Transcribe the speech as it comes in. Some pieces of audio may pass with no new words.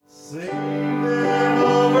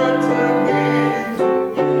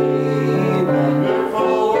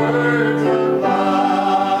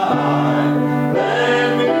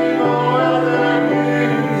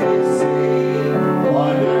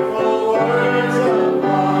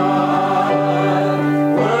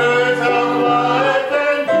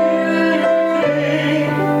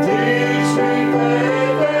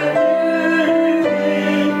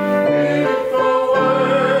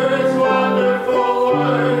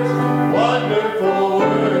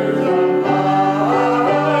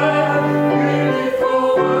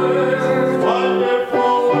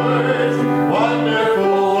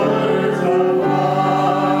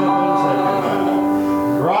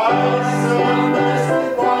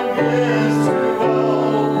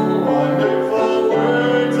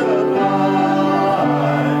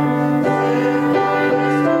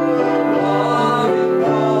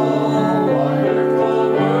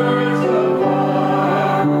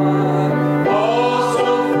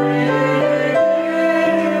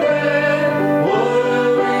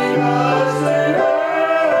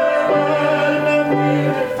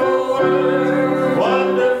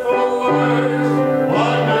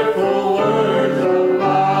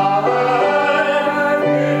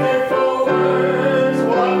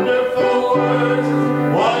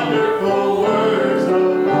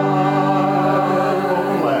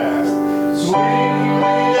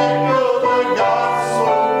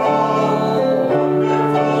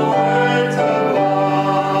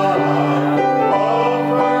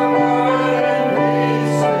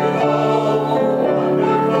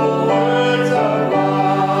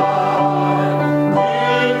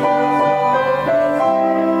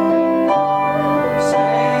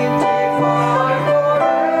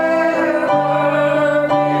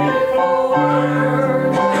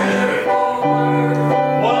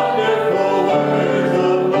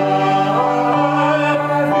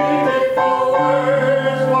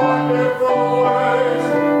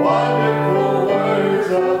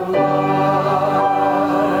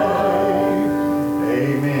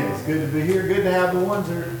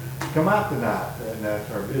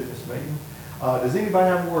Does anybody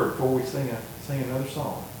have a word before we sing another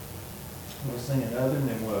song? We'll sing another, and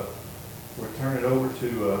then we'll turn it over to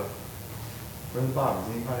Brother Bob.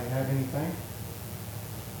 Does anybody have anything?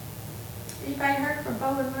 Anybody heard from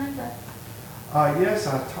Bo and Linda? Yes,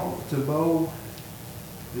 I talked to Bo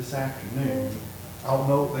this afternoon. I don't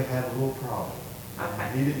know if they had a little problem.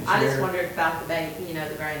 Okay. He didn't I share. just wondered about the baby,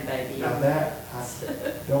 the grandbaby. Now that, I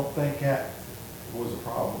don't think that was a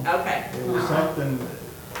problem. Okay. It was something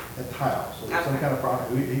at the house, or some kind of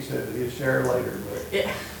problem. He said that he'd share later, but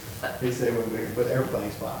Yeah. he said, but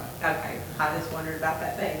everything's fine. Okay. I just wondered about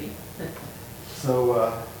that baby.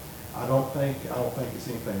 So, I don't think it's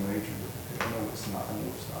anything major, but I know it's not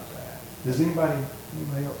that. Does anybody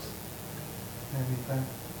else have anything?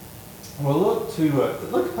 Well, look to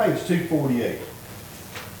page 248,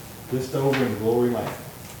 just over in Glory Land.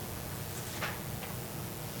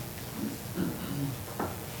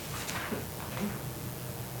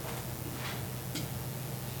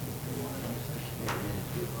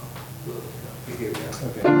 Here we go.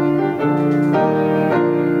 Okay.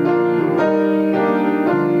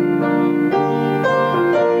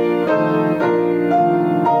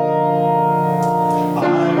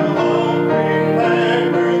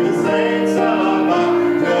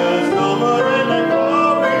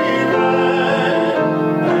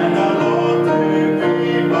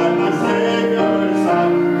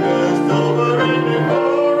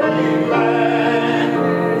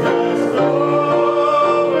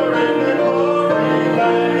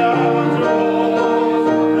 Land.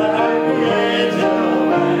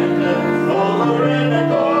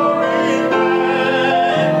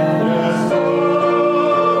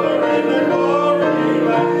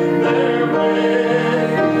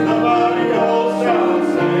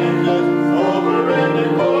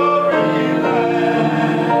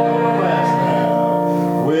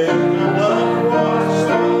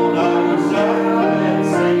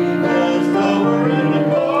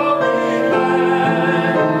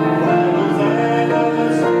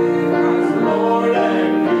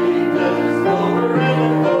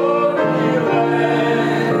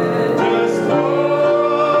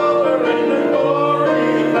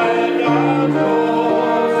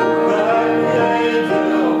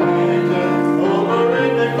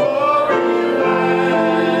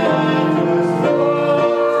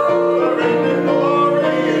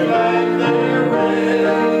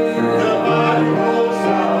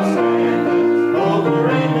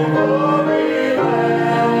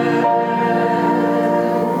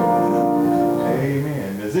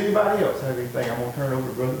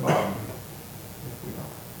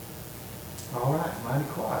 All right, mighty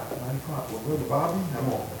quiet, mighty quiet. Well, Brother Bobby, I'm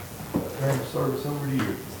going to turn the service over to you at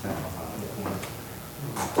this time.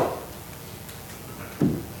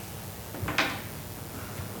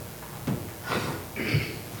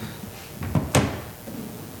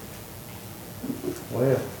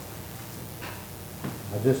 Well,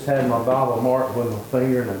 I just had my Bible marked with my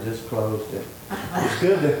finger and I just closed it. It's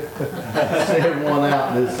good to see everyone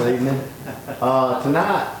out this evening.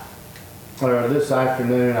 Tonight, or this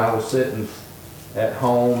afternoon, I was sitting at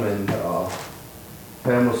home and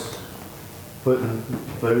Pam was putting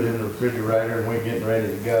food in the refrigerator and we're getting ready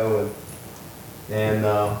to go. And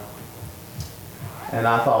I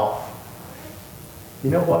thought, you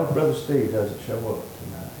know what, if Brother Steve doesn't show up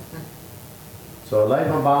tonight? So I laid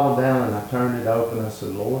my Bible down and I turned it open. I said,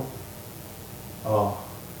 Lord, I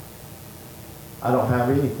don't have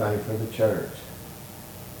anything for the church,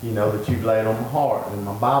 you know, that you've laid on my heart. And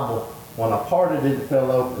my Bible, when I parted it, it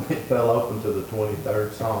fell open to the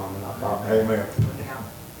 23rd Psalm. And I thought, Amen.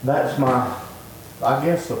 that's I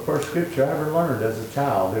guess the first scripture I ever learned as a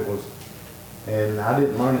child. It was, and I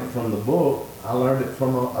didn't learn it from the book. I learned it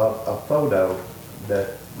from a photo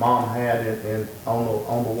that Mom had on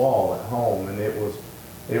the wall at home, and it was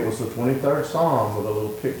the 23rd Psalm with a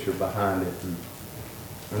little picture behind it,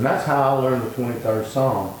 and that's how I learned the 23rd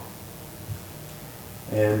Psalm.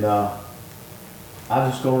 And I'm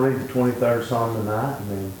just going to read the 23rd Psalm tonight, and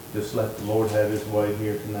then just let the Lord have His way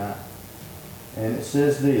here tonight. And it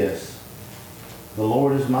says this: The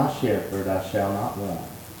Lord is my shepherd; I shall not want.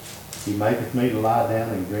 He maketh me to lie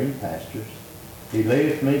down in green pastures. He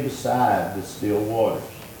leadeth me beside the still waters.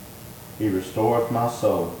 He restoreth my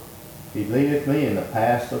soul. He leadeth me in the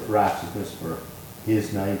paths of righteousness for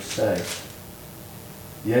His name's sake.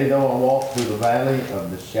 Yea, though I walk through the valley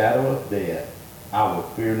of the shadow of death, I will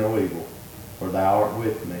fear no evil, for Thou art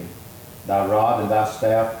with me. Thy rod and Thy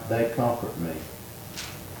staff, they comfort me.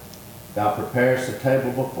 Thou preparest a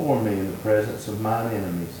table before me in the presence of mine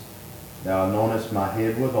enemies. Thou anointest my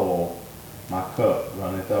head with oil, my cup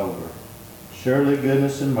runneth over. Surely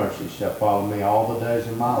goodness and mercy shall follow me all the days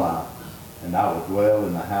of my life, and I will dwell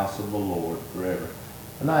in the house of the Lord forever.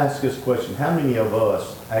 And I ask this question: how many of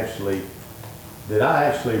us did I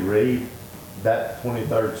actually read that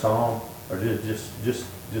 23rd Psalm, or did it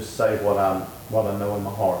just say what I know in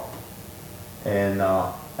my heart? And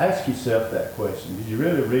ask yourself that question: did you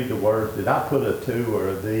really read the words? Did I put a to or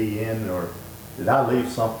a thee in, or did I leave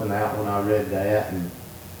something out when I read that? And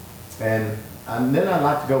then I'd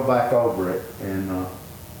like to go back over it, and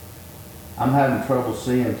I'm having trouble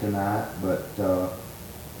seeing tonight, but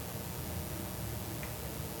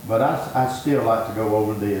I still like to go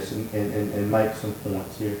over this and make some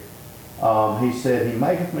points here. He said, He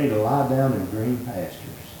maketh me to lie down in green pastures.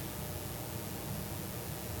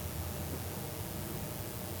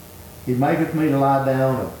 He maketh me to lie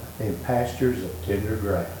down in pastures of tender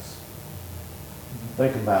grass.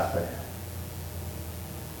 Think about that.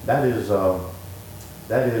 That is a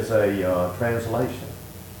translation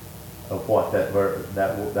of what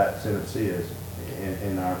that sentence is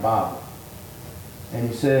in our Bible. And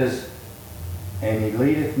he says, and He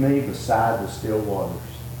leadeth me beside the still waters.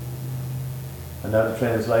 Another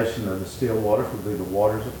translation of the still waters would be the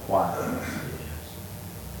waters of quietness.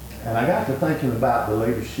 And I got to thinking about the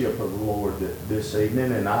leadership of the Lord this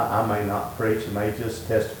evening, and I may not preach, I may just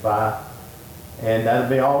testify, and that'll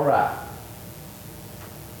be all right.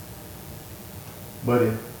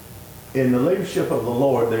 But in the leadership of the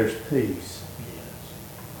Lord, there's peace.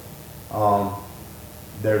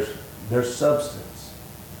 There's substance.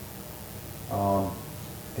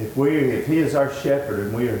 If He is our shepherd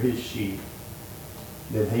and we are His sheep,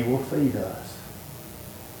 then He will feed us.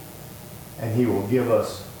 And He will give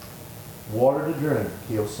us water to drink.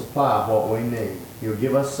 He'll supply what we need. He'll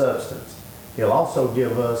give us substance. He'll also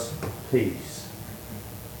give us peace.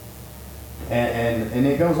 And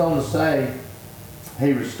it goes on to say,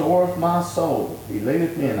 He restoreth my soul. He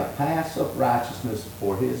leadeth me in the paths of righteousness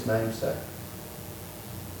for His name's sake.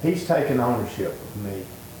 He's taken ownership of me.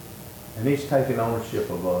 And He's taken ownership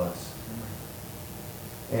of us.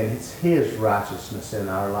 And it's His righteousness in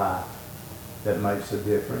our life that makes a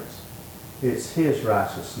difference. It's His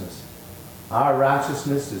righteousness. Our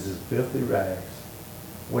righteousness is as filthy rags.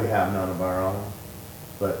 We have none of our own.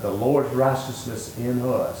 But the Lord's righteousness in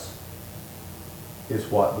us is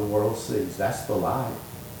what the world sees. That's the light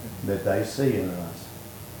that they see in us.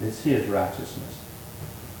 It's His righteousness.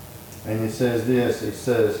 And it says this, it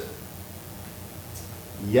says,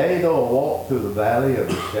 Yea, though I walk through the valley of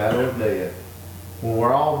the shadow of death. When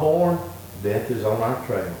we're all born, death is on our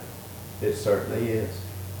trail. It certainly is.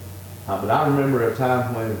 But I remember a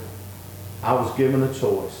time when I was given a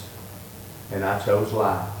choice. and I chose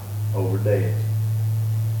life over death.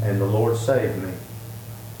 And the Lord saved me.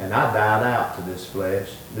 And I died out to this flesh.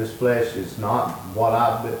 This flesh is not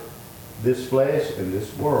what this flesh and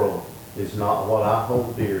this world is not what I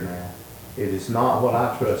hold dear now. It is not what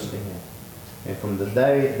I trust in. And from that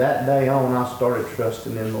day on, I started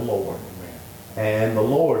trusting in the Lord. And the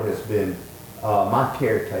Lord has been my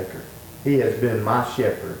caretaker. He has been my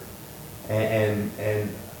shepherd. And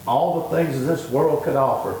all the things that this world could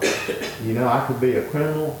offer. You know, I could be a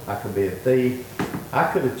criminal. I could be a thief.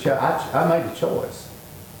 I made a choice.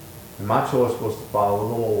 And my choice was to follow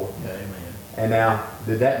the Lord. Amen. And now,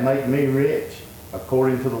 did that make me rich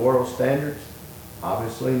according to the world standards?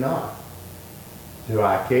 Obviously not. Do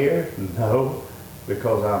I care? No,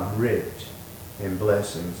 because I'm rich in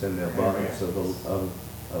blessings and the abundance of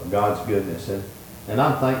God's goodness. And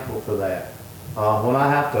I'm thankful for that. When I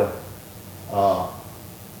have to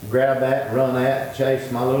grab that, run at,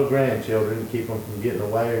 chase my little grandchildren and keep them from getting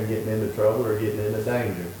away or getting into trouble or getting into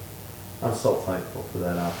danger, I'm so thankful for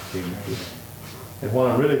that opportunity. And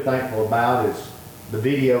what I'm really thankful about is the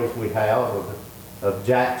videos we have of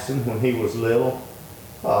Jackson when he was little,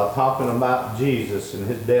 talking about Jesus and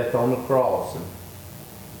his death on the cross. And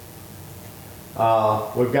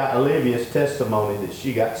we've got Olivia's testimony that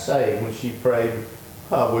she got saved when she prayed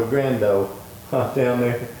with Grando down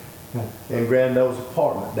there in Grando's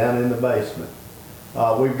apartment down in the basement.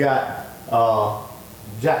 We've got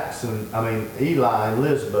Eli and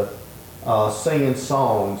Elizabeth singing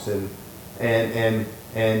songs, and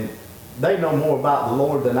they know more about the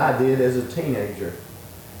Lord than I did as a teenager.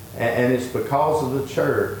 And it's because of the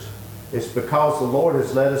church. It's because the Lord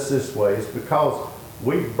has led us this way. It's because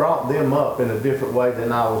we brought them up in a different way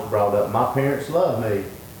than I was brought up. My parents loved me.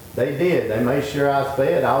 They did. They made sure I was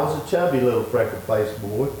fed. I was a chubby little freckle-faced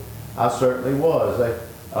boy. I certainly was. They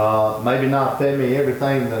maybe not fed me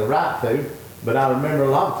everything the right food, but I remember a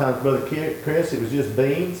lot of times, Brother Chris, it was just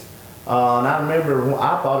beans. And I remember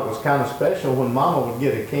I thought it was kind of special when Mama would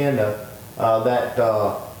get a can of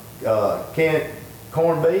canned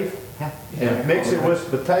corned beef and mix it with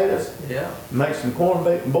potatoes. Yeah. Make some corned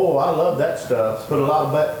beef. Boy, I love that stuff. Put a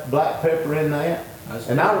lot of black pepper in that.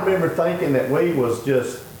 And I remember thinking that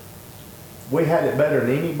we had it better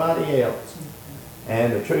than anybody else.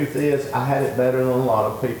 And the truth is, I had it better than a lot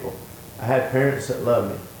of people. I had parents that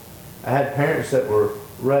loved me. I had parents that were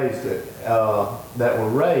raised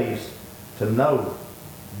to know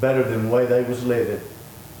better than the way they was living.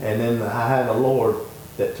 And then I had a Lord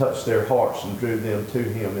that touched their hearts and drew them to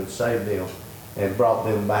Him and saved them and brought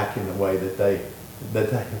them back in the way that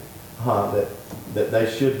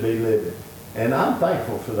they should be living. And I'm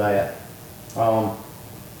thankful for that.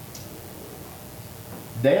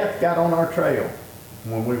 Death got on our trail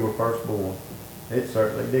when we were first born. It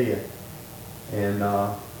certainly did. And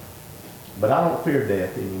but I don't fear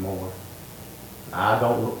death anymore. I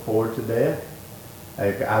don't look forward to death.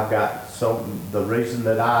 I've got the reason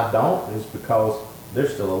that I don't is because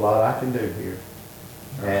there's still a lot I can do here.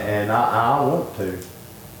 And I want to.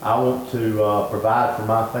 I want to provide for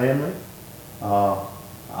my family.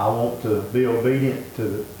 I want to be obedient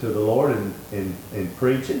to the Lord in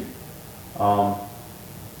preaching.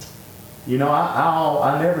 You know,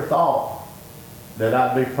 I never thought that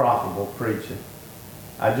I'd be profitable preaching.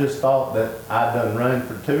 I just thought that I'd done run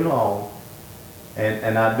for too long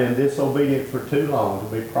and I'd been disobedient for too long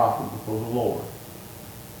to be profitable for the Lord.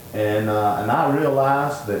 And I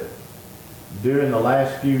realized that during the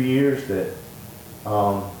last few years that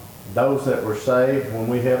those that were saved when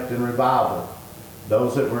we helped in revival,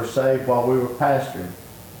 those that were saved while we were pastoring,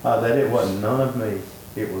 that it wasn't none of me.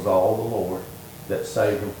 It was all the Lord that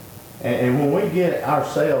saved them. And when we get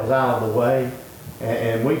ourselves out of the way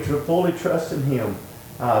and we fully trust in Him,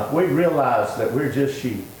 if we realize that we're just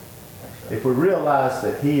sheep, if we realize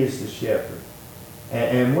that He is the shepherd,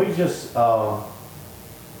 and we just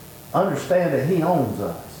understand that He owns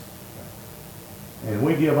us, and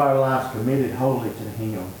we give our lives committed wholly to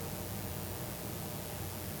Him,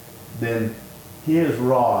 then His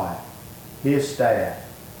rod, His staff,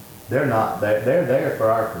 they're not there. They're there for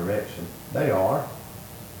our correction. They are.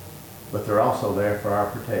 But they're also there for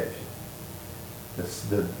our protection.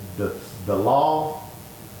 The law,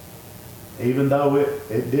 even though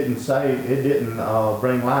it didn't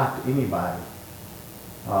bring life to anybody,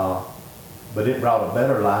 but it brought a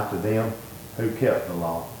better life to them who kept the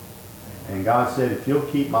law. And God said, if you'll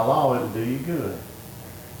keep my law, it'll do you good.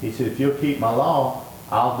 He said, if you'll keep my law,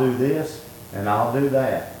 I'll do this and I'll do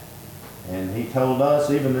that. And He told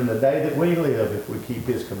us, even in the day that we live, if we keep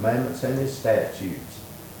His commandments and His statutes,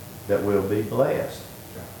 that we'll be blessed.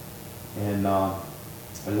 And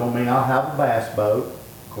it don't mean I'll have a bass boat.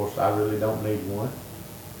 Of course, I really don't need one.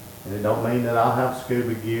 And it don't mean that I'll have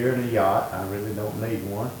scuba gear and a yacht. I really don't need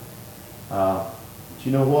one. But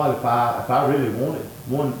you know what? If I really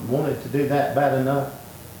wanted to do that bad enough,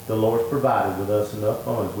 the Lord's provided with us enough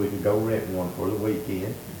funds we can go rent one for the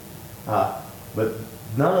weekend. But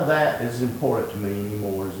none of that is important to me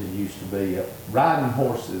anymore as it used to be. Riding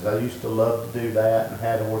horses, I used to love to do that and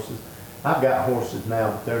had horses. I've got horses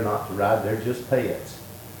now, but they're not to ride, they're just pets.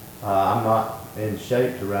 I'm not in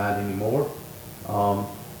shape to ride anymore.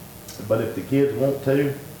 But if the kids want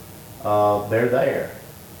to, they're there.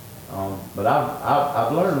 But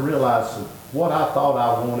I've learned to realize what I thought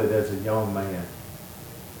I wanted as a young man.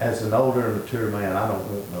 As an older and mature man, I don't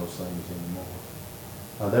want those things anymore.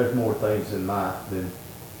 There's more things in life than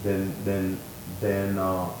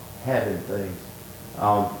having things.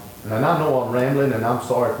 And I know I'm rambling, and I'm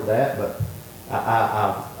sorry for that, but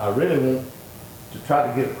I really want to try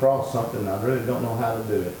to get across something. I really don't know how to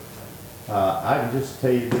do it. I can just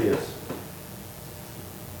tell you this.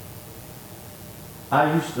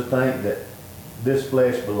 I used to think that this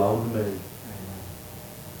flesh belonged to me.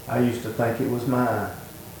 I used to think it was mine.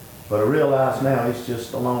 But I realize now it's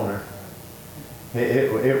just a loaner.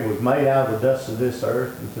 It was made out of the dust of this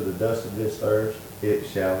earth, and to the dust of this earth it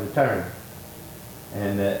shall return.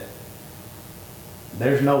 And that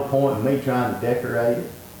there's no point in me trying to decorate it,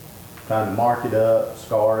 trying to mark it up,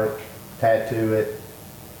 scar it, tattoo it.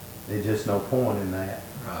 There's just no point in that.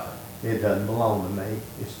 Right. It doesn't belong to me.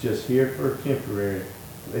 It's just here for a temporary.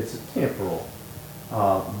 It's a temporal.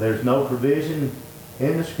 There's no provision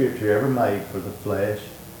in the Scripture ever made for the flesh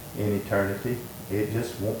in eternity. It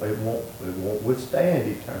just won't withstand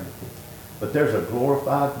eternity. But there's a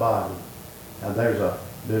glorified body. Now there's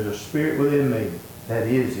a spirit within me that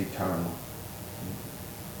is eternal.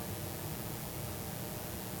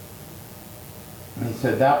 And he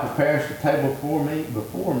said, "Thou preparest a table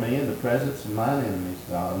before me in the presence of mine enemies.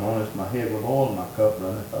 Thou anointest my head with oil, and my cup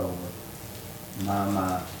runneth over."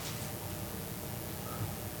 My.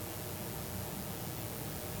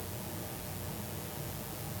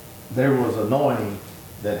 There was anointing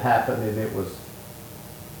that happened, and it was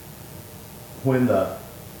when the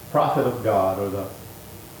prophet of God, or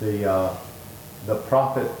the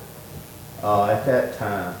prophet at that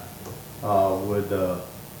time would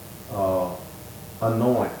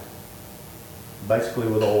anoint, basically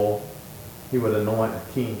with oil. He would anoint a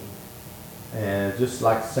king, and just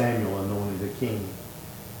like Samuel anointed the king.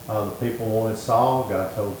 The people wanted Saul.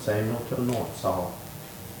 God told Samuel to anoint Saul,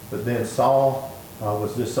 but then Saul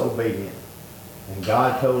was disobedient, and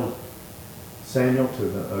God told Samuel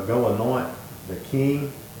to go anoint the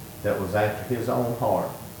king that was after his own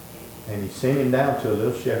heart. And he sent him down to a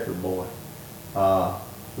little shepherd boy,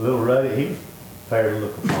 little ruddy. He was fair to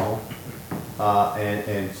look upon,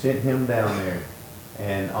 and sent him down there.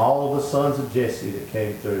 And all the sons of Jesse that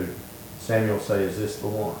came through, Samuel said, "Is this the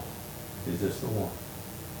one? Is this the one?"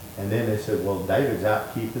 And then they said, "Well, David's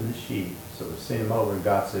out keeping the sheep." So they sent him over, and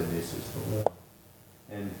God said, "This is the one."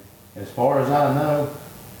 And as far as I know,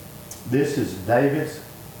 this is David's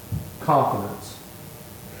confidence.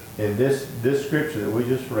 And this scripture that we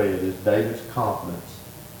just read is David's confidence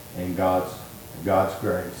in God's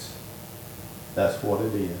grace. That's what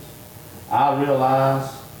it is. I realize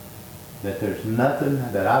that there's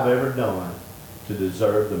nothing that I've ever done to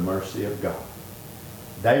deserve the mercy of God.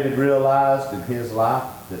 David realized in his life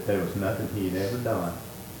that there was nothing he had ever done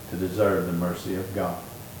to deserve the mercy of God.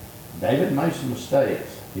 David made some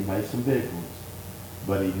mistakes. He made some big ones.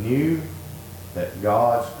 But he knew that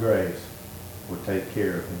God's grace would take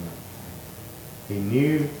care of him. He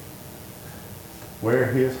knew where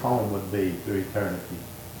his home would be through eternity.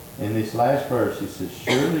 In this last verse, he says,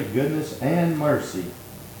 "Surely goodness and mercy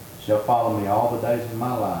shall follow me all the days of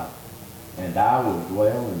my life, and I will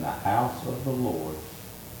dwell in the house of the Lord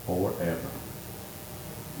forever."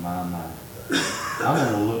 My. I'm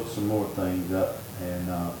going to look some more things up, and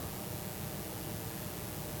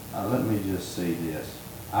let me just see this.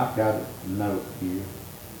 I've got a note here.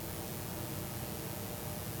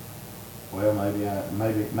 Well,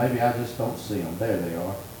 maybe I just don't see them. There they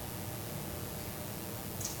are.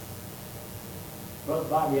 Brother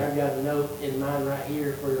Bobby, I've got a note in mine right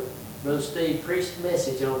here where Brother Steve preached a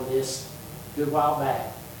message on this a good while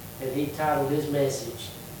back, and he titled his message,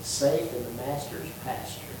 "Safe in the Master's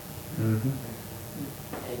Pasture." Mm-hmm.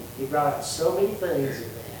 And he brought out so many things in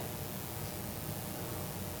that.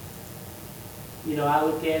 You know, I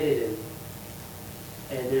look at it,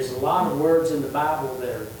 and there's a lot of words in the Bible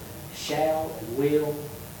that are shall and will,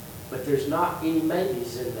 but there's not any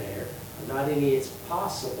maybes in there, not any it's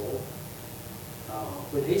possible.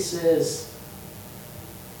 When he says,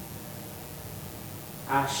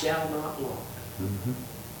 I shall not want. Mhm.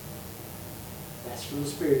 That's from the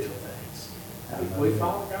spiritual things. If we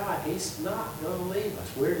follow God, He's not going to leave us.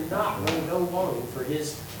 We're not going to go wanting for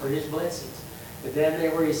His blessings. But down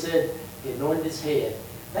there where He said He anointed His head,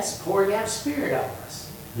 that's pouring out Spirit over us.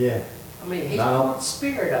 Yeah, I mean, He's No. pouring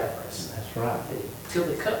Spirit over us that's right. till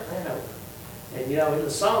the cup ran over. And you know, in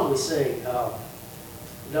the song we sing,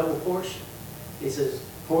 double portion. He says,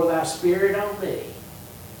 "Pour Thy Spirit on me,"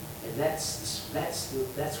 and that's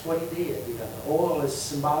what He did. You know, the oil is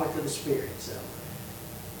symbolic of the Spirit. So,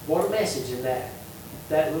 what a message in that!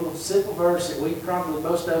 That little simple verse that we probably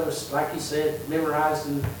most of us, like you said, memorized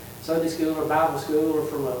in Sunday school or Bible school or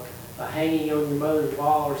from a hanging on your mother's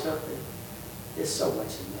wall or something. There's so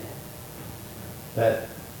much in that.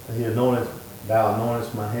 That He anointed, Thou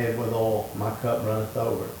anointest my head with oil, my cup runneth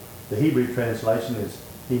over. The Hebrew translation is,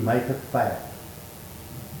 He maketh fat.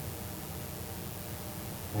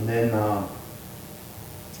 And then I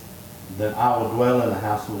will dwell in the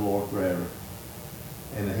house of the Lord forever.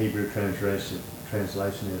 And the Hebrew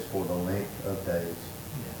translation is for the length of days.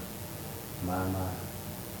 My.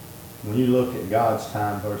 When you look at God's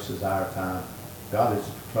time versus our time, God is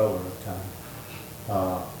the controller of time.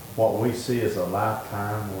 What we see as a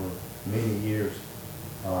lifetime or many years,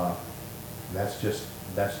 that's just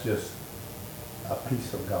a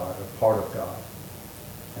piece of God, a part of God.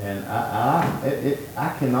 And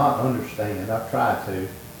I cannot understand. I try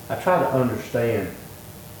to understand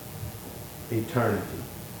eternity.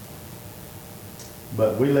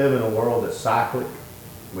 But we live in a world that's cyclic.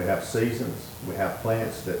 We have seasons. We have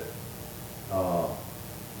plants that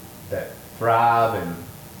thrive and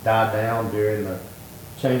die down during the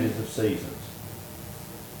changes of seasons.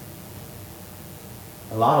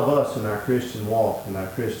 A lot of us in our Christian walk, in our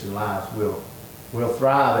Christian lives, will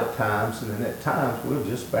thrive at times, and then at times we'll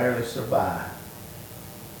just barely survive.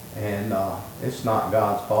 And it's not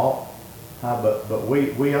God's fault, but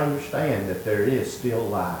we understand that there is still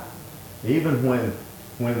life. Even when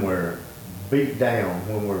we're beat down,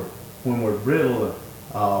 when we're brittle,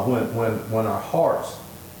 when our hearts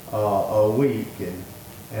are weak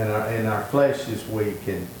and our flesh is weak,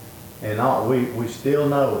 we still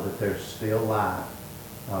know that there's still life.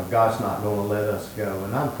 God's not going to let us go,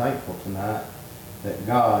 and I'm thankful tonight that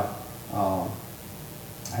God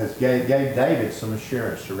has gave David some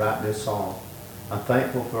assurance to write this song. I'm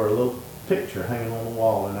thankful for a little picture hanging on the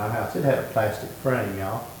wall in our house. It had a plastic frame,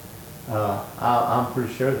 y'all. I'm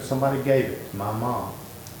pretty sure that somebody gave it to my mom,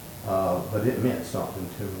 but it meant something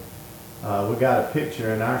to her. We got a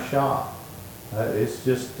picture in our shop. It's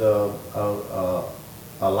just a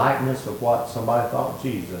likeness of what somebody thought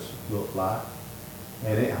Jesus looked like.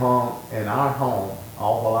 And it hung in our home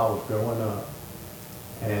all while I was growing up.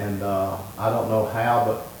 And I don't know how,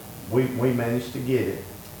 but we managed to get it.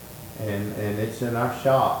 And it's in our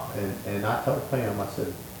shop. And I told Pam, I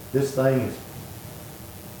said, this thing has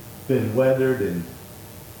been weathered,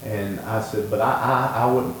 and I said, but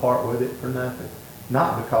I wouldn't part with it for nothing.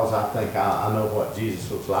 Not because I think I know what Jesus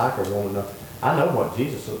looks like or want to know. I know what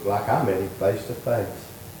Jesus looked like. I met him face to face.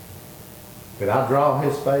 Could I draw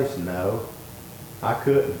his face? No, I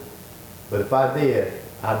couldn't. But if I did,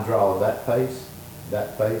 I'd draw that face,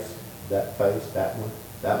 that face, that face, that one,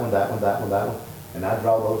 that one, that one, that one, that one. And I'd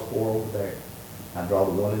draw those four over there. I'd draw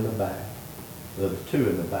the one in the back, the other two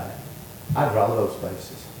in the back. I'd draw those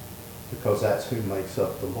faces because that's who makes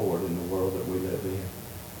up the Lord in the world that we live in.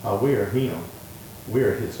 We are him. We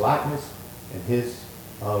are his likeness and his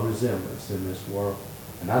resemblance in this world.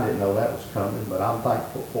 And I didn't know that was coming, but I'm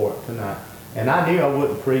thankful for it tonight. And I knew I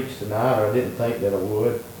wouldn't preach tonight, or I didn't think that I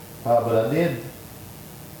would, but I did.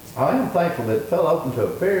 I am thankful that it fell open to a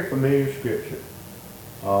very familiar scripture.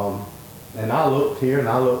 And I looked here and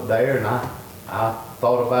I looked there, and I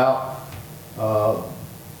thought about,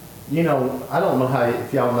 you know, I don't know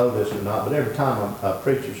if y'all know this or not, but every time a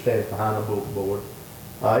preacher stands behind a bookboard,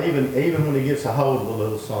 even when he gets a hold of a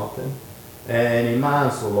little something, and he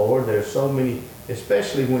minds the Lord, there's so many,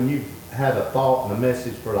 especially when you've had a thought and a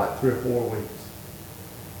message for like 3 or 4 weeks.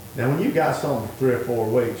 Now when you got something for 3 or 4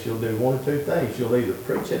 weeks, you'll do one of two things. You'll either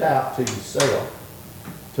preach it out to yourself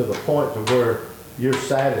to the point to where you're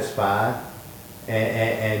satisfied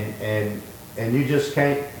and you just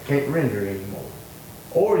can't render anymore.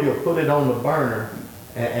 Or you'll put it on the burner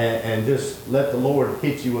and just let the Lord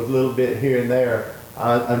hit you with a little bit here and there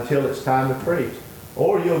until it's time to preach.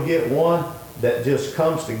 Or you'll get one that just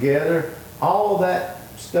comes together. All that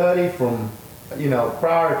study from,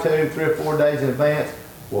 prior to 3 or 4 days in advance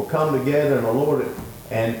will come together, and the Lord,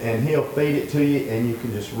 and he'll feed it to you, and you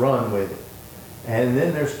can just run with it. And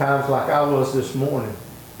then there's times like I was this morning.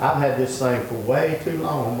 I've had this thing for way too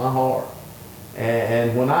long on my heart.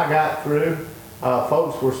 And when I got through,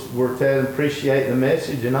 folks were telling, appreciate the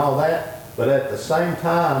message and all that. But at the same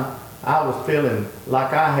time, I was feeling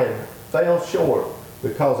like I had fell short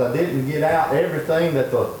because I didn't get out everything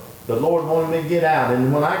that the Lord wanted me to get out.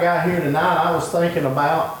 And when I got here tonight, I was thinking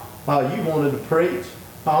about you wanted to preach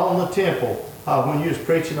on the temple when you was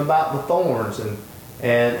preaching about the thorns.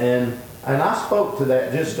 And I spoke to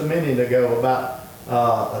that just a minute ago about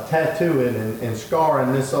tattooing and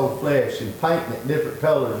scarring this old flesh and painting it different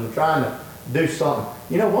colors and trying to do something.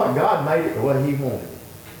 You know what? God made it the way He wanted it.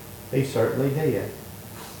 He certainly did.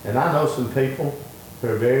 And I know some people who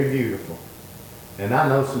are very beautiful. And I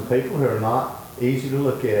know some people who are not easy to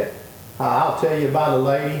look at. I'll tell you about a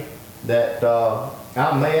lady that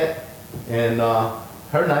I met, and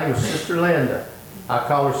her name was Sister Linda. I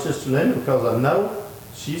call her Sister Linda because I know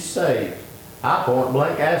she's saved. I point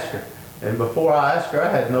blank asked her. And before I asked her, I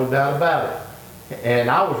had no doubt about it. And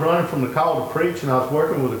I was running from the call to preach, and I was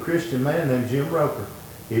working with a Christian man named Jim Roper.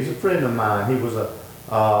 He's a friend of mine. He was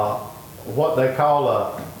what they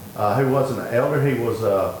call he wasn't an elder. He was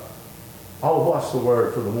what's the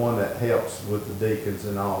word for the one that helps with the deacons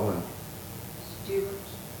and all? And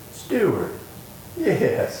Steward.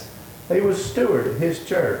 Yes. He was steward at his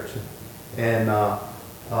church. And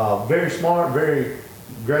very smart, very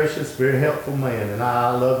gracious, very helpful man. And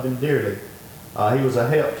I loved him dearly. He was a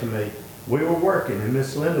help to me. We were working, and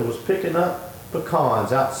Miss Linda was picking up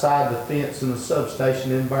pecans outside the fence in the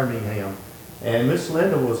substation in Birmingham. And Miss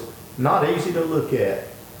Linda was not easy to look at.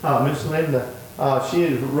 Miss Linda, she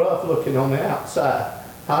is rough looking on the outside.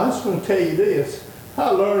 I was going to tell you this.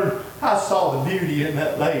 I saw the beauty in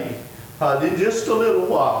that lady. In just a little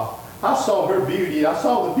while, I saw her beauty. I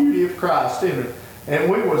saw the beauty of Christ in her. And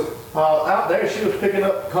we was out there. She was picking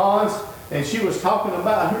up pecans, and she was talking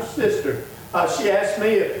about her sister. She asked me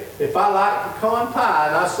if I like pecan pie,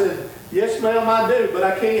 and I said, yes, ma'am, I do, but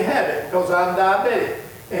I can't have it because I'm diabetic.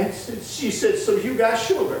 And she said, so you got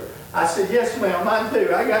sugar? I said, yes, ma'am, I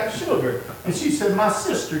do. I got sugar. And she said, my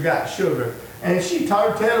sister got sugar. And she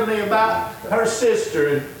started telling me about her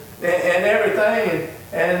sister and everything.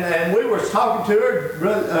 And we were talking to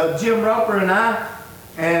her, Jim Roper and I,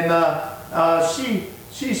 and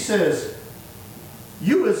she says,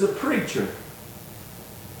 you as a preacher.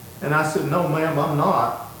 And I said, no, ma'am, I'm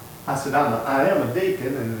not. I said, I am a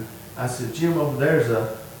deacon. And I said, Jim, over there's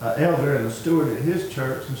a elder and a steward at his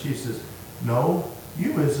church. And she says, no,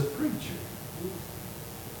 you as a preacher.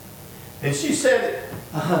 And she said it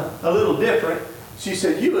a little different. She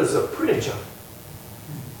said, you as a preacher.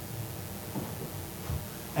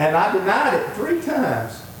 And I denied it 3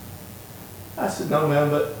 times. I said, no,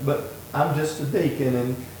 ma'am, but I'm just a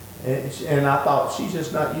deacon. And I thought, she's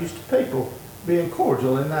just not used to people being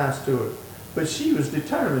cordial and nice to her. But she was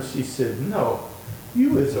determined. She said, no,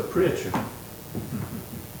 you as a preacher.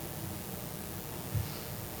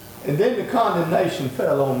 And then the condemnation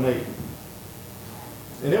fell on me.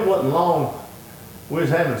 And it wasn't long. We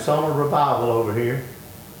was having summer revival over here.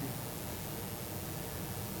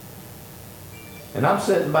 And I'm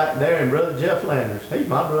sitting back there, and Brother Jeff Landers, he's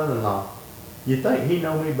my brother-in-law. You think he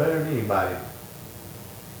know me better than anybody.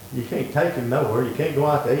 You can't take him nowhere. You can't go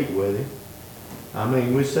out to eat with him. I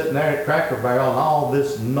mean, we're sitting there at Cracker Barrel, and all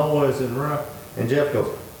this noise and rough. And Jeff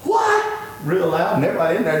goes, what? Real loud. And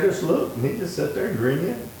everybody in there just looked, and he just sat there and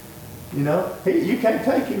grinned. You know, you can't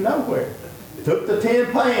take him nowhere. Took the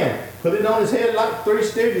tin pan, put it on his head like 3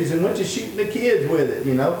 Stooges, and went to shooting the kids with it,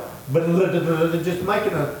 you know. But just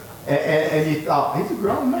making and you thought, he's a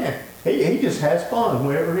grown man. He just has fun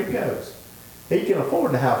wherever he goes. He can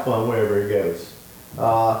afford to have fun wherever he goes.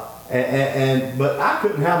 But I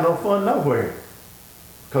couldn't have no fun nowhere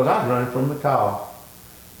because I was running from the call.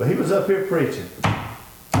 But he was up here preaching.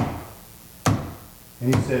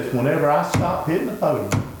 And he says, whenever I stop hitting the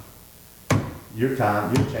podium, your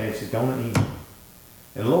chance is going to end.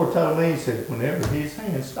 And the Lord told me, He said, whenever His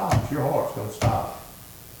hand stops, your heart's going to stop.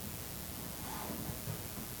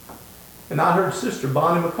 And I heard Sister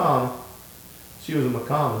Bonnie McConnell. She was a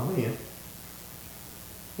McConnell then.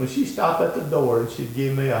 When she stopped at the door and she'd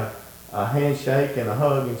give me a handshake and a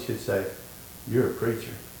hug, and she'd say, you're a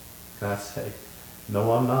preacher. And I'd say,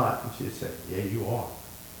 no, I'm not. And she'd say, yeah, you are.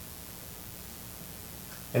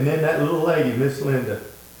 And then that little lady, Miss Linda,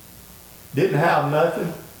 didn't have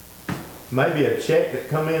nothing. Maybe a check that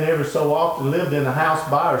come in every so often, lived in a house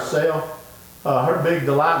by herself. Her big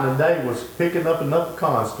delight in the day was picking up enough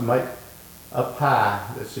pecans to make a pie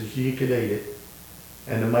that so she could eat it,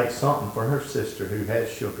 and to make something for her sister who had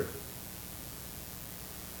sugar.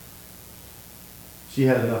 She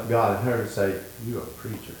had enough God in her to say, you're a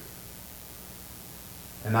preacher.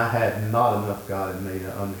 And I had not enough God in me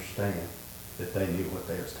to understand that they knew what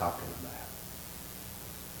they was talking about.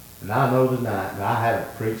 And I know tonight, and I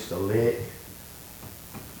haven't preached a lick.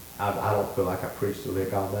 I don't feel like I preached a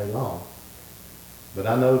lick all day long. But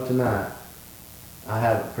I know tonight, I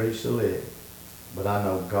haven't preached a lick, but I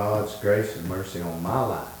know God's grace and mercy on my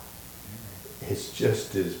life is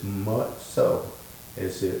just as much so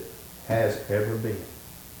as it has ever been.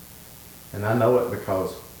 And I know it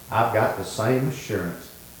because I've got the same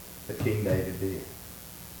assurance that King David did.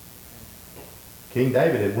 King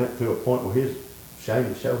David had went through a point where he was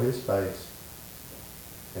ashamed to show his face.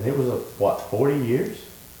 And it was, 40 years?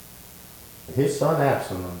 And his son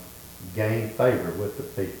Absalom gained favor with the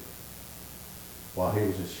people while he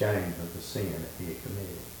was ashamed of the sin that he had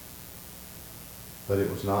committed. But it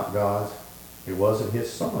was not God's. It wasn't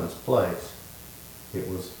his son's place. It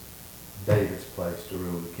was David's place to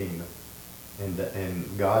rule the kingdom.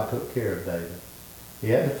 And God took care of David. He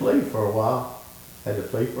had to flee for a while. Had to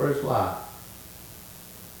flee for his life.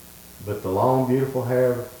 But the long, beautiful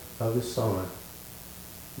hair of his son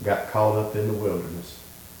got caught up in the wilderness.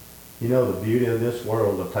 You know, the beauty of this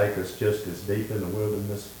world will take us just as deep in the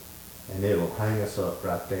wilderness, and it'll hang us up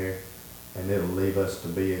right there, and it'll leave us to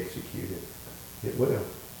be executed. It will.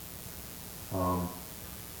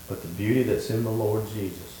 But the beauty that's in the Lord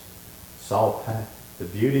Jesus, the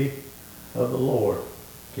beauty of the Lord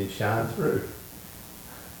can shine through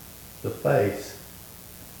the face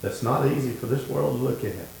that's not easy for this world to look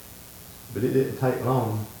at. But it didn't take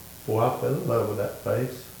long before I fell in love with that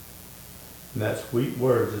face. And that sweet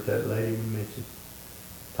words that that lady would mention,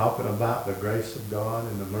 talking about the grace of God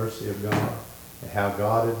and the mercy of God and how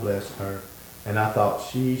God had blessed her. And I thought,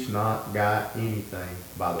 she's not got anything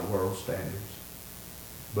by the world standards.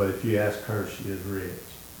 But if you ask her, she is rich.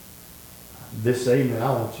 This evening,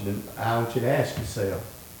 I want you to ask yourself.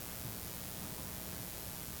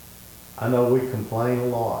 I know we complain a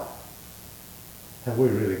lot. Have we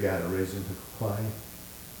really got a reason to complain?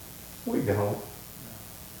 We don't.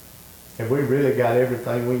 Have we really got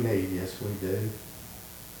everything we need? Yes, we do.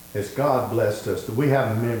 Has God blessed us? Do we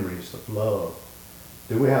have memories of love?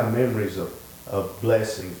 Do we have memories of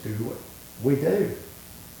blessings? We do.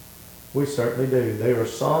 We certainly do. There are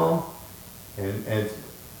some, and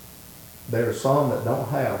there are some that don't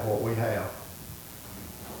have what we have.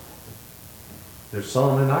 There's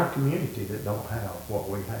some in our community that don't have what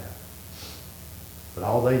we have. But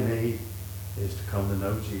all they need is to come to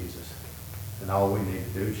know Jesus. And all we need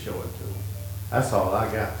to do is show it to them. That's all I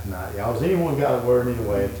got tonight, y'all. Has anyone got a word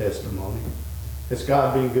anyway, a testimony? Has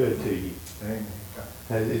God been good to you? Amen.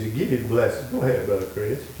 Has He given you the blessing? Go ahead, Brother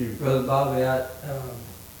Chris. If you... Brother Bobby,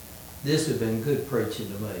 this has been good preaching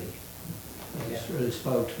to me. It's really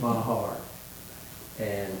spoke to my heart.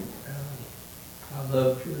 And I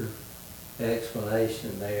loved your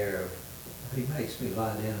explanation there of He makes me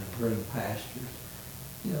lie down in green pastures.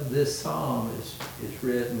 You know, this psalm is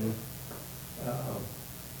written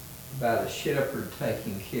about a shepherd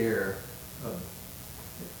taking care of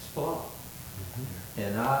his flock. Mm-hmm.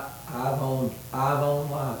 And I've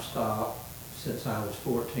owned livestock since I was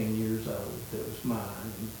 14 years old. That was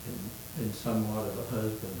mine, and somewhat of a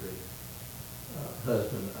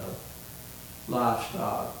husband of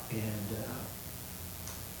livestock. And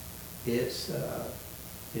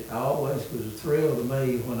it always was a thrill to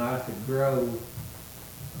me when I could grow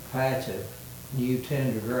a patch of new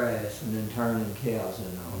tender grass and then turning cows in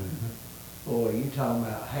on it. Mm-hmm. Boy, you talking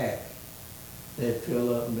about happy. They'd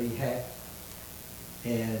fill up and be happy.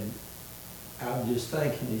 And I'm just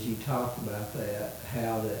thinking as you talked about that,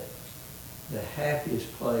 how that the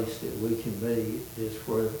happiest place that we can be is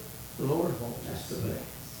where the Lord wants us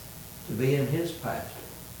to be in His pasture,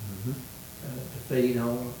 mm-hmm. To feed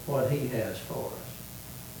on what He has for us.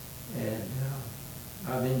 And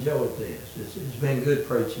I've enjoyed this. It's been good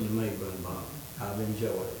preaching to me, Brother Bob. I've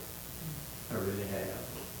enjoyed it. I really have.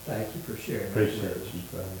 Thank you for sharing. Appreciate you,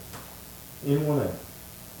 brother. Anyone else?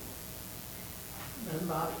 Brother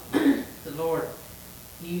Bobby, the Lord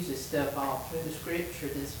uses stuff all through the scripture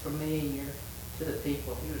that's familiar to the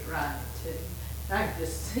people He was writing to. I can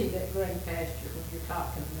just see that green pasture when you're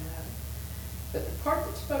talking about it. But the part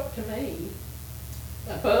that spoke to me,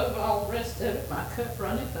 above all the rest of it, my cup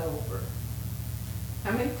runneth over.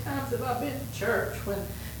 How many times have I been to church when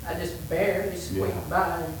I just barely squeaked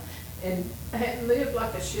by and hadn't lived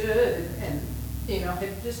like I should and you know,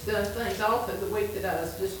 had just done things all through the week that I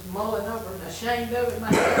was just mulling over and ashamed of it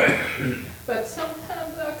myself. But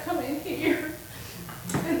sometimes I come in here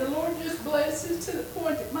and the Lord just blesses to the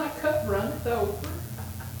point that my cup runneth over.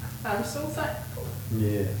 I'm so thankful.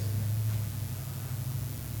 Yes.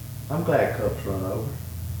 I'm glad cups run over.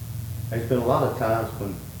 There's been a lot of times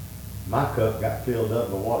when My cup got filled up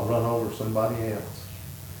by what run over somebody else.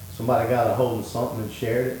 Somebody got a hold of something and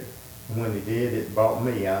shared it, and when they did, it brought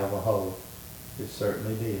me out of a hole. It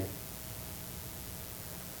certainly did.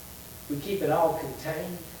 We keep it all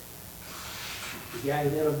contained. You got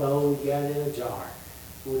it in a bowl, you got it in a jar.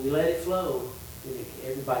 When you let it flow, then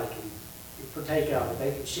everybody can partake of it,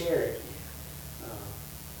 they can share it.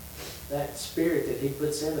 That spirit that he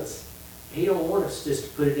puts in us, he don't want us just to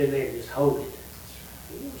put it in there and just hold it.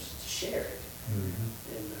 He wants us to share it. Mm-hmm.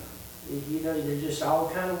 And, you know, there's just all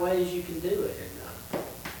kind of ways you can do it. And,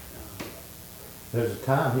 There's a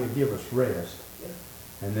time he'll give us rest, yeah.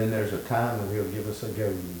 and then there's a time when he'll give us a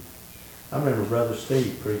go. I remember Brother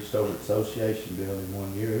Steve preached over at the Association building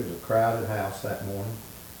one year. It was a crowded house that morning.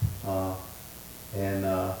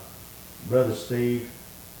 Brother Steve,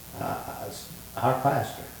 our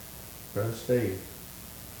pastor, Brother Steve,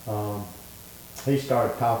 he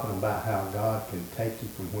started talking about how God can take you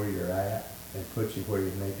from where you're at and put you where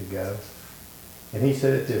you need to go. And he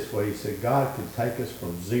said it this way, he said, God can take us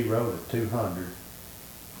from 0 to 200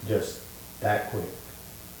 just that quick.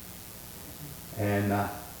 And I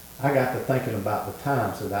got to thinking about the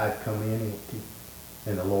times that I'd come in empty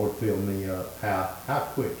and the Lord filled me up, how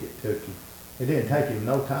quick it took him. It didn't take him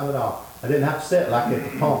no time at all. I didn't have to sit like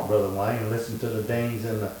at the pump, Brother Wayne, and listen to the dings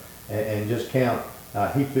and just count.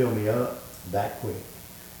 He filled me up that quick.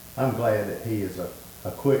 I'm glad that he is a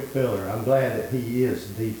quick filler. I'm glad that he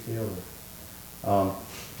is the filler.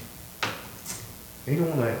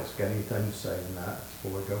 Anyone else got anything to say tonight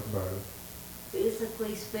before we go further?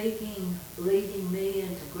 Physically speaking, leading me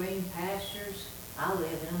into green pastures, I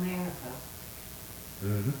live in America.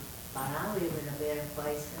 Mm-hmm. But I live in a better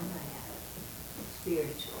place than that,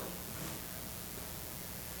 spiritually.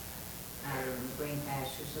 I live in the green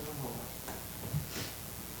pastures of the Lord.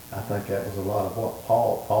 I think that was a lot of what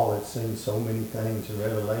Paul had seen so many things in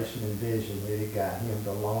Revelation and vision that it got him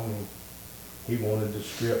to longing. He wanted to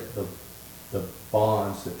strip the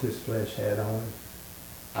bonds that this flesh had on him.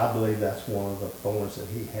 I believe that's one of the thorns that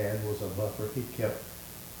he had was a buffer. He kept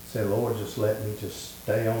saying, Lord, just let me just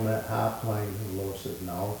stay on that high plane. And the Lord said,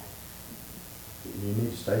 no, you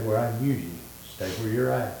need to stay where I use you. Stay where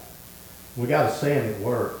you're at. We got a saying at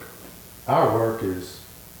work. Our work is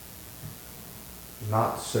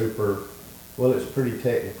not super, well, it's pretty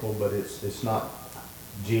technical, but it's not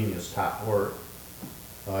genius type work.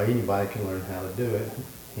 Anybody can learn how to do it,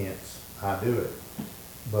 hence I do it.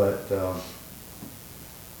 But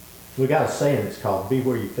we got a saying that's called be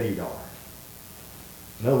where your feet are.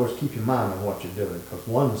 In other words, keep your mind on what you're doing, because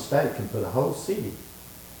one mistake can put a whole city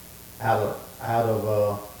out of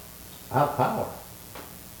power.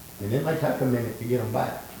 And it may take a minute to get them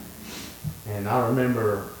back. And I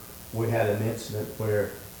remember we had an incident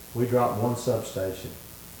where we dropped one substation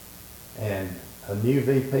and a new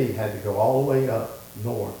VP had to go all the way up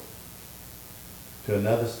north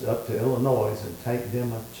to up to Illinois and take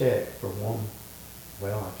them a check for one,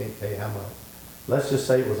 well, I can't tell you how much. Let's just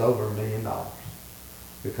say it was over $1 million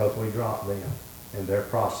because we dropped them and their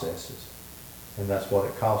processes. And that's what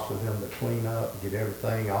it cost for them to clean up, get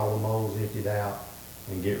everything, all the moles emptied out,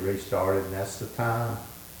 and get restarted. And that's the time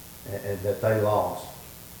that they lost.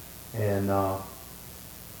 And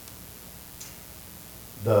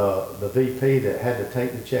the VP that had to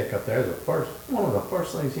take the check up there, one of the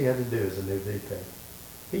first things he had to do as a new VP.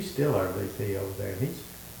 He's still our VP over there,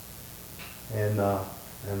 and I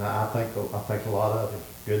think a lot of him,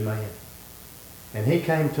 good man. And he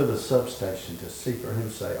came to the substation to see for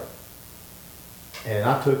himself. And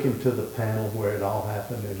I took him to the panel where it all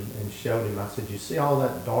happened and showed him. I said, you see all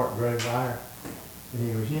that dark gray wire? And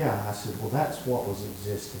he goes, yeah. I said, well, that's what was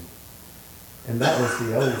existing. And that was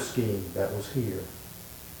the old scheme that was here.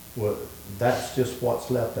 Well, that's just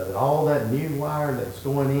what's left of it. All that new wire that's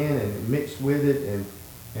going in and mixed with it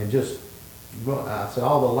and just, I said,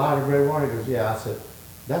 all the lighter gray wire? He goes, yeah. I said,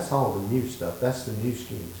 that's all the new stuff. That's the new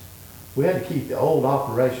schemes. We had to keep the old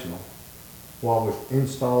operational while we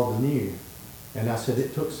installed the new. And I said,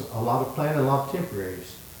 it took a lot of planning, a lot of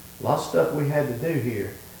temporaries, a lot of stuff we had to do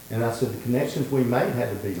here. And I said, the connections we made had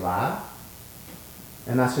to be live.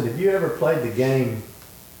 And I said, have you ever played the game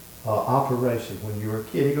Operation when you were a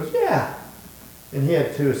kid? He goes, yeah. And he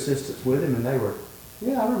had 2 assistants with him, and they were,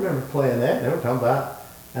 yeah, I remember playing that. And they were talking about,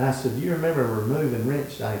 and I said, do you remember removing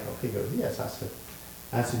wrenched ankle? He goes, yes. I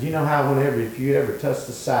said, you know how if you ever touch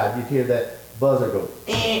the side, you'd hear that buzzer go,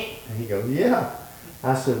 eh? And he goes, yeah.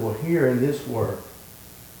 I said, well, here in this work,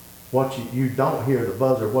 what you don't hear the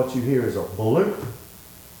buzzer, what you hear is a bloop.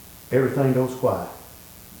 Everything goes quiet.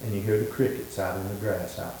 And you hear the crickets out in the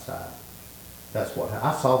grass outside. That's what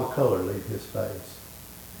I saw the color leave his face.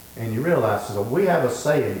 And you realize, so we have a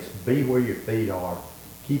saying, it's be where your feet are.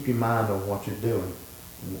 Keep your mind on what you're doing.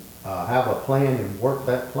 Have a plan and work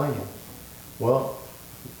that plan. Well,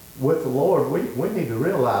 with the Lord, we need to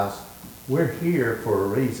realize we're here for a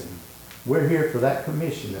reason. We're here for that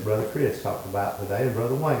commission that Brother Chris talked about today and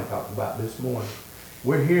Brother Wayne talked about this morning.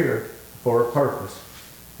 We're here for a purpose.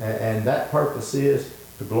 And that purpose is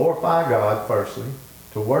to glorify God, firstly,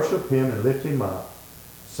 to worship Him and lift Him up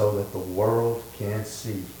so that the world can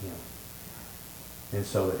see Him and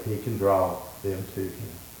so that He can draw them to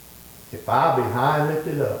Him. If I be high and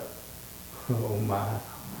lifted up, oh my,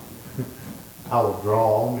 I will draw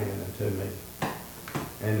all men unto me.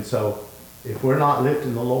 And so, if we're not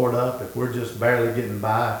lifting the Lord up, if we're just barely getting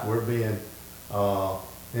by, if we're being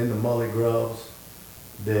in the mully grubs,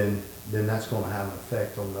 then that's going to have an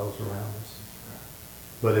effect on those around us.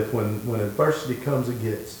 But if when adversity comes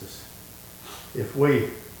against us, if we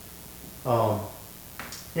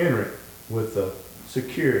enter it with the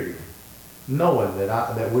security, knowing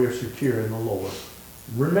that we're secure in the Lord,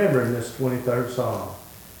 remembering this 23rd Psalm,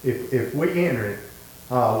 if we enter it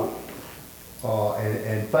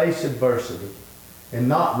and face adversity and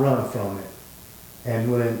not run from it,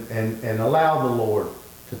 and allow the Lord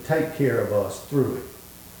to take care of us through it,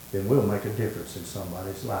 then we'll make a difference in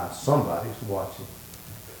somebody's life. Somebody's watching.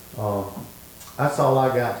 That's all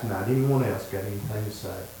I got tonight. Anyone else got anything to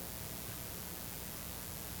say?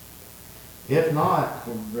 If not,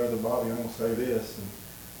 Well, Brother Bobby, I'm going to say this, and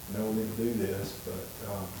I know we need to do this, but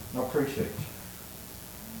I appreciate you.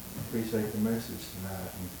 I appreciate the message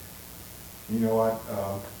tonight. And, you know,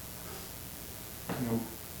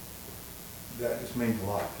 that just means a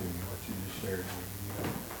lot to me, what you just shared with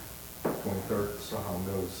me. 23rd Psalm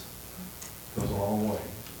goes a long way.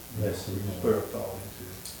 Yes, we just put our thought into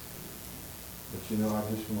it. But you know, I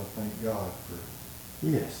just want to thank God for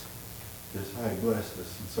yes, just how He blessed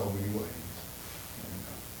us in so many ways. And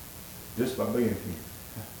just by being here,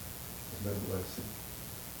 it's been a blessing.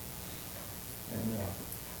 And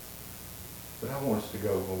but I want us to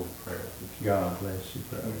go over prayer. God bless you,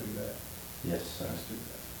 Let's brother. do that. Yes, sir. Let's do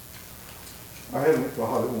that. Our Heavenly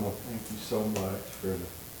Father, I want to thank you so much for the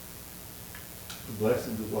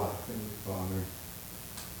blessings of life, Heavenly Father.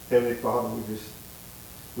 Heavenly Father,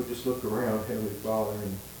 we just look around, Heavenly Father,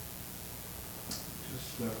 and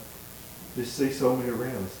just see so many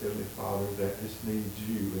around us, Heavenly Father, that just need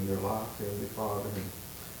you in their life, Heavenly Father. And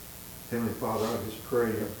Heavenly Father, I just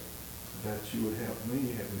pray that you would help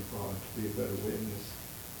me, Heavenly Father, to be a better witness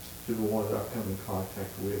to the ones I come in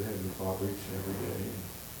contact with, Heavenly Father, each and every day.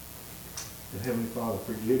 And Heavenly Father,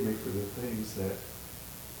 forgive me for the things that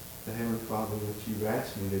Heavenly Father, that you've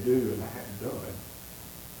asked me to do and I haven't done.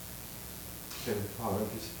 Heavenly Father, I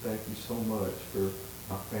just thank you so much for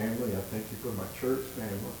my family. I thank you for my church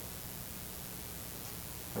family.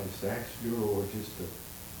 I just ask you, Lord, just to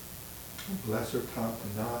bless our time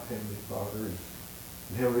tonight, Heavenly Father. And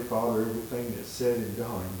Heavenly Father, everything that's said and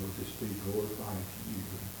done will just be glorifying to you.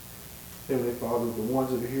 And Heavenly Father, the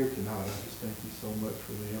ones that are here tonight, I just thank you so much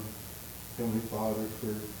for them. Heavenly Father,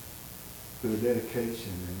 for the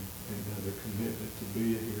dedication and the commitment to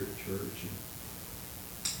be here at church. And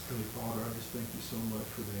Heavenly Father, I just thank you so much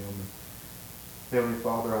for them. And Heavenly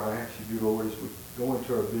Father, I ask you, Lord, as we go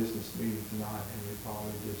into our business meeting tonight, Heavenly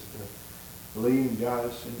Father, just lead and guide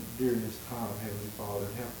us during this time, Heavenly Father,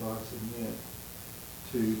 and help us again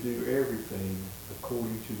to do everything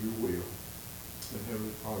according to your will. And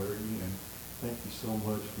Heavenly Father, again, thank you so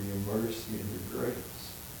much for your mercy and your grace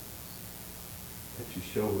that you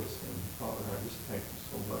show us. Heavenly Father, I just thank you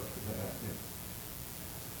so much for that. And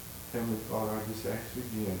Heavenly Father, I just ask you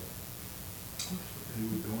again, who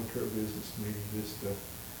would go into our business meeting, just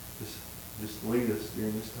lead us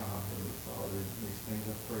during this time, Heavenly Father. And these things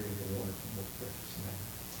I pray in your wonderful, most precious name.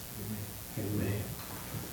 Amen. Amen.